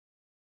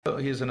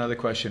Here's another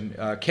question.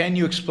 Can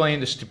you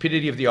explain the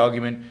stupidity of the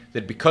argument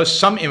that because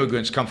some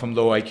immigrants come from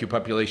low IQ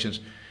populations,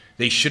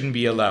 they shouldn't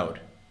be allowed?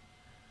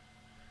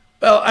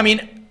 Well, I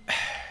mean,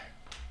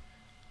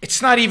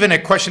 it's not even a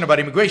question about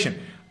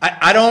immigration.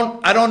 I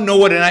don't know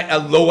what a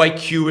low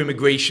IQ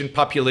immigration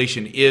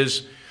population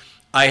is.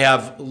 I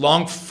have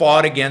long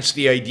fought against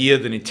the idea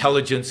that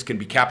intelligence can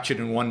be captured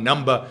in one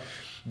number,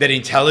 that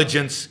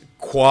intelligence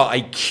qua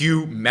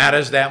IQ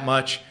matters that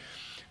much.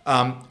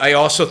 I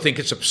also think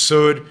it's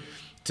absurd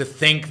to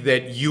think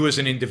that you as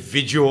an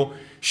individual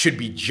should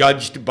be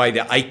judged by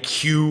the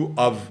IQ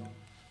of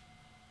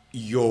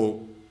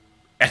your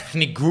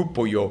ethnic group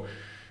or your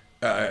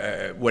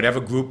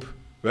whatever group,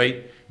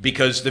 right?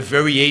 Because the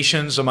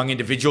variations among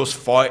individuals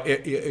far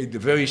exceed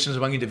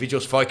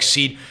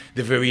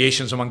the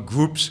variations among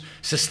groups.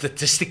 So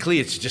statistically,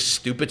 it's just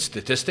stupid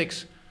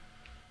statistics,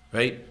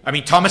 right? I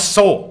mean, Thomas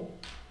Sowell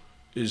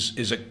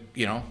is a,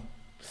 you know,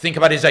 think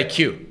about his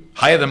IQ,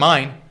 higher than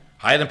mine,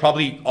 higher than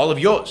probably all of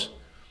yours.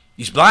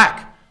 He's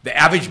black. The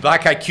average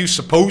black IQ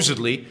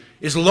supposedly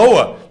is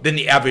lower than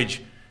the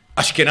average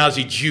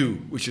Ashkenazi Jew,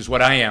 which is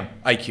what I am,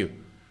 IQ.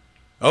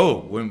 Oh,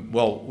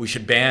 well, we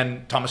should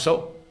ban Thomas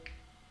Sowell.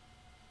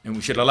 And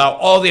we should allow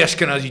all the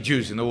Ashkenazi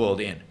Jews in the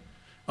world in.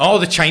 All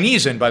the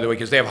Chinese in, by the way,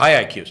 because they have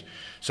high IQs.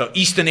 So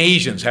Eastern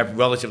Asians have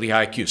relatively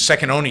high IQs,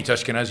 second only to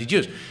Ashkenazi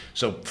Jews.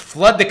 So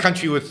flood the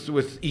country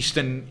with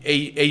Eastern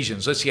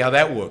Asians. Let's see how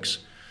that works.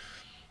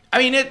 I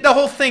mean, the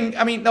whole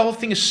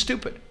thing is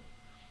stupid.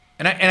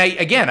 And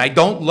again, I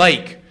don't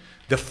like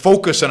the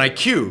focus on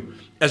IQ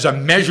as a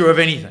measure of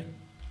anything.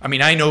 I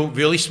mean, I know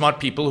really smart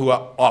people who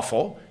are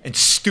awful and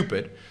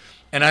stupid,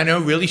 and I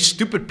know really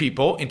stupid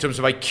people in terms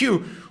of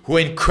IQ who are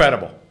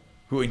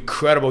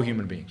incredible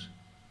human beings.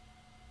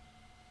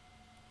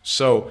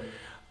 So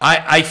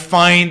I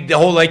find the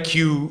whole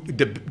IQ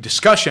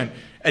discussion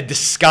a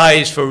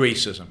disguise for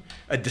racism,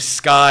 a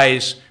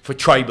disguise for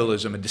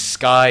tribalism, a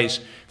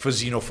disguise for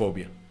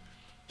xenophobia.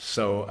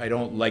 So I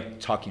don't like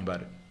talking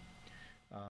about it.